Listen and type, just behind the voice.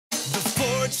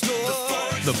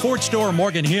The Ford Store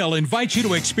Morgan Hill invites you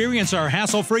to experience our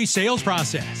hassle-free sales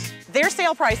process. Their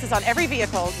sale prices on every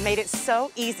vehicle made it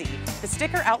so easy. The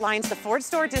sticker outlines the Ford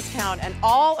Store discount and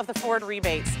all of the Ford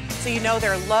rebates, so you know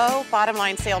their low bottom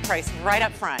line sale price right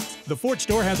up front. The Ford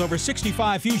Store has over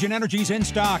 65 Fusion Energies in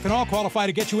stock and all qualify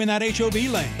to get you in that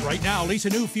HOV lane. Right now, lease a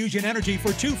new Fusion Energy for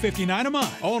 $259 a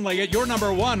month. Only at your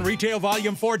 #1 retail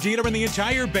volume Ford dealer in the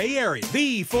entire Bay Area.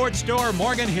 The Ford Store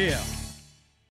Morgan Hill.